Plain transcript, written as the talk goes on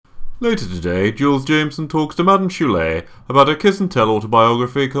Later today, Jules Jameson talks to Madame Choulet about her kiss-and-tell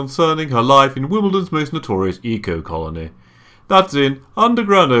autobiography concerning her life in Wimbledon's most notorious eco-colony. That's in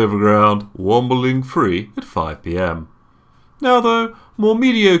Underground Overground, Wombling Free at 5 p.m. Now though, more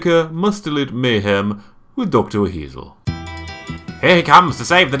mediocre, musty-lit mayhem with Dr. Weasel. Here he comes to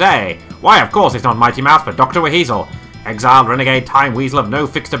save the day. Why, of course it's not Mighty Mouse, but Dr. Weasel. Exiled renegade time weasel of no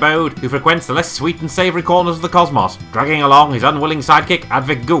fixed abode, who frequents the less sweet and savoury corners of the cosmos, dragging along his unwilling sidekick,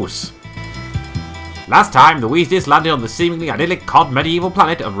 Advic Goose. Last time, the Weasleys landed on the seemingly idyllic cod medieval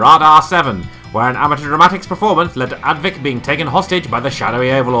planet of Radar 7, where an amateur dramatics performance led to Advic being taken hostage by the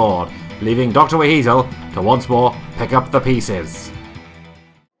shadowy Overlord, leaving Dr. Weasel to once more pick up the pieces.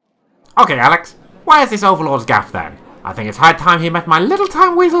 Okay, Alex, where's this Overlord's gaff then? I think it's high time he met my little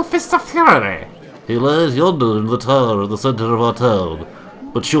time weasel fists of fury. He lies yonder in the tower in the centre of our town.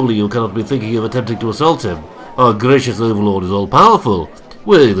 But surely you cannot be thinking of attempting to assault him. Our gracious Overlord is all-powerful.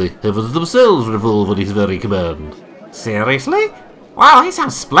 Why, the heavens themselves revolve at his very command. Seriously? Wow, he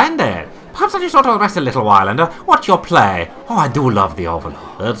sounds splendid. Perhaps I just ought to rest a little while and watch your play. Oh, I do love the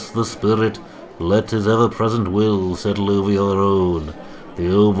Overlord. That's the spirit. Let his ever-present will settle over your own.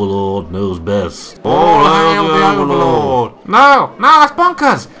 The Overlord knows best. All hail the Overlord! No, that's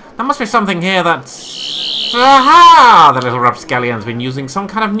bonkers! There must be something here that's... Aha! The little rapscallion's been using some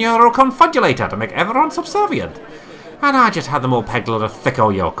kind of neuroconfudulator to make everyone subservient. And I just had them all pegged to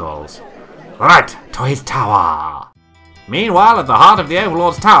thicko yokels. Right, to his tower! Meanwhile, at the heart of the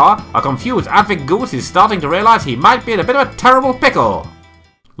Overlord's tower, a confused Advic Goose is starting to realise he might be in a bit of a terrible pickle.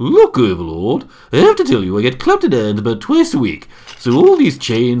 Look, Overlord, I have to tell you I get clapped in hand about twice a week, so all these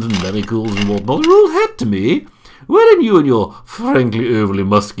chains and manacles and whatnot are old hat to me. Why don't you and your frankly overly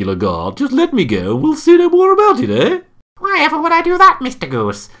muscular guard just let me go and we'll see no more about it, eh? Why ever would I do that, Mr.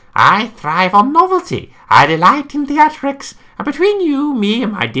 Goose? I thrive on novelty. I delight in theatrics. And between you, me,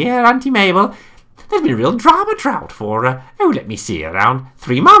 and my dear Auntie Mabel, there's been a real drama drought for, let me see, around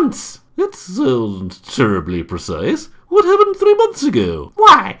 3 months. That sounds terribly precise. What happened 3 months ago?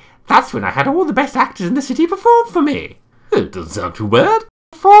 Why, that's when I had all the best actors in the city perform for me. It doesn't sound too bad.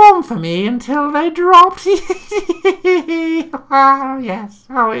 Perform for me until they dropped. Oh, yes.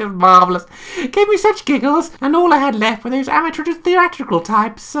 Oh, it was marvellous. Gave me such giggles, and all I had left were those amateur theatrical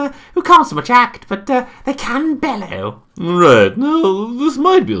types who can't so much act, but they can bellow. Right. Now, this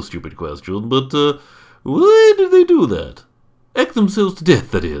might be a stupid question, but why did they do that? Act themselves to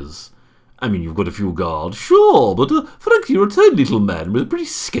death, that is. I mean, you've got a few guards, sure, but frankly, you're a tiny little man with a pretty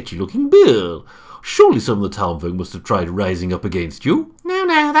sketchy-looking beard. Surely some of the townfolk must have tried rising up against you. No,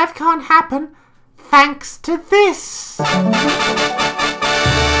 that can't happen. Thanks to this.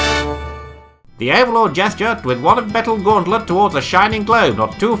 The Overlord gestured with one metal gauntlet towards a shining globe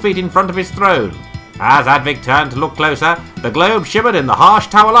not 2 feet in front of his throne. As Advic turned to look closer, the globe shimmered in the harsh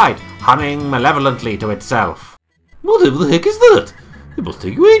tower light, humming malevolently to itself. Whatever the heck is that? It must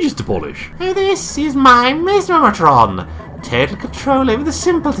take you ages to polish. Oh, this is my Mesmeratron. Total control over the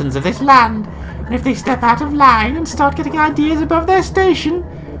simpletons of this land. And if they step out of line and start getting ideas above their station,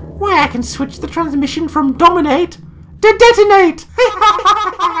 why, I can switch the transmission from dominate to detonate!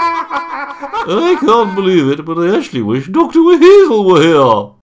 I can't believe it, but I actually wish Dr. Weasel were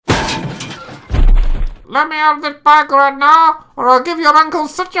here. Let me out of this bag right now, or I'll give your uncle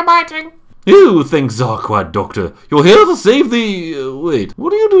such a biting. Oh, thanks, Zarquad, Doctor. You're here to save the... wait,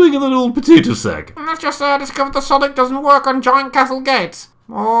 what are you doing in that old potato sack? Let's just say I discovered the sonic doesn't work on giant castle gates.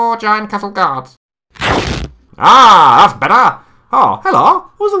 Or giant castle guards. Ah, that's better. Oh,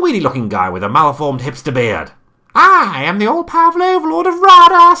 hello. Who's the weedy-looking guy with a malformed hipster beard? I am the all-powerful Overlord of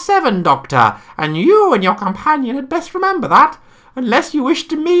Radar 7, Doctor, and you and your companion had best remember that, unless you wish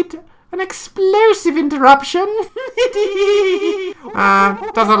to meet an explosive interruption.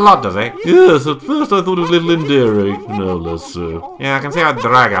 Does a lot, does it? Yes, at first I thought it was a little endearing. No less so. Yeah, I can see how it'd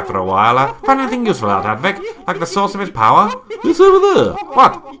drag after a while. Find anything useful out, Advic? Like the source of his power? It's over there.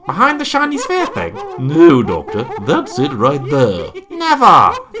 What? Behind the shiny sphere thing? No, Doctor. That's it right there.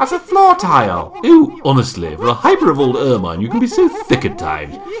 Never! That's a floor tile. Oh, honestly, for a hyper-evolved Ermine, you can be so thick at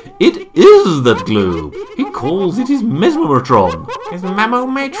times. It is that globe. He calls it his Mesmeratron. His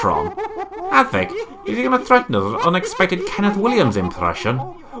Memo-Matron? Advic, is he going to threaten us with an unexpected Kenneth Williams impression?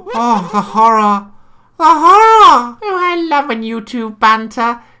 Oh, the horror! The horror! Oh, I love when you two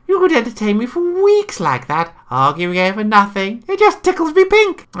banter. You could entertain me for weeks like that, arguing over nothing. It just tickles me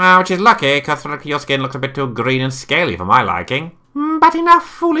pink. Which is lucky, because your skin looks a bit too green and scaly for my liking. But enough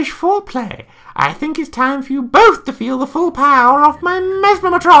foolish foreplay. I think it's time for you both to feel the full power of my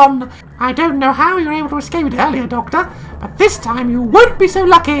Mesmeratron. I don't know how you were able to escape it earlier, Doctor, but this time you won't be so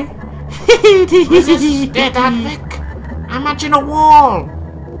lucky. Resist it, Advic. Imagine a wall.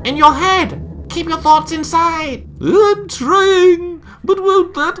 In your head! Keep your thoughts inside! I'm trying, but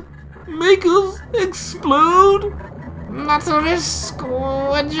won't that make us explode? That's a risk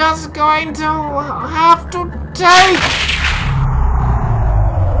we're just going to have to take!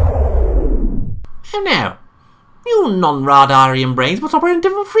 Oh no. You non-radarian brains must operate on a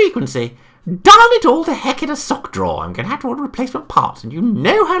different frequency. Darn it all to heck in a sock drawer. I'm going to have to order replacement parts, and you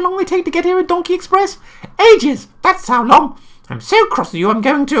know how long they take to get here in Donkey Express? Ages! That's how long! I'm so cross with you, I'm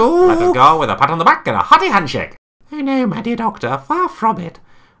going to... Let us go with a pat on the back and a hearty handshake. Oh no, my dear doctor, far from it.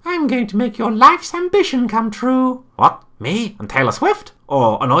 I'm going to make your life's ambition come true. What? Me? And Taylor Swift?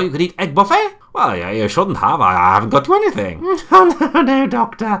 Or an all-you-could-eat egg buffet? Well, yeah, you shouldn't have. I haven't got you anything. Oh, no,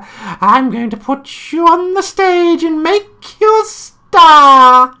 doctor. I'm going to put you on the stage and make you a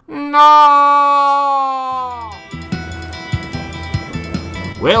star. No!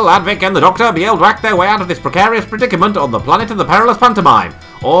 Will Advic and the Doctor be able to act their way out of this precarious predicament on the planet of the perilous pantomime?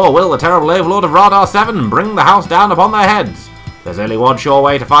 Or will the terrible overlord of Radar 7 bring the house down upon their heads? There's only one sure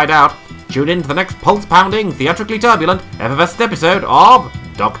way to find out. Tune in to the next pulse-pounding, theatrically turbulent, effervescent episode of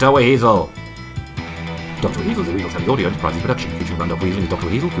Dr. Weasel. Dr. Weasel is a Weasel Telly Audio Enterprises production featuring Randolph Weasel as Dr.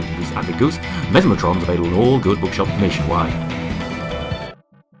 Weasel, Goose and Advic Goose, Mesmetrons available in all good bookshops nationwide.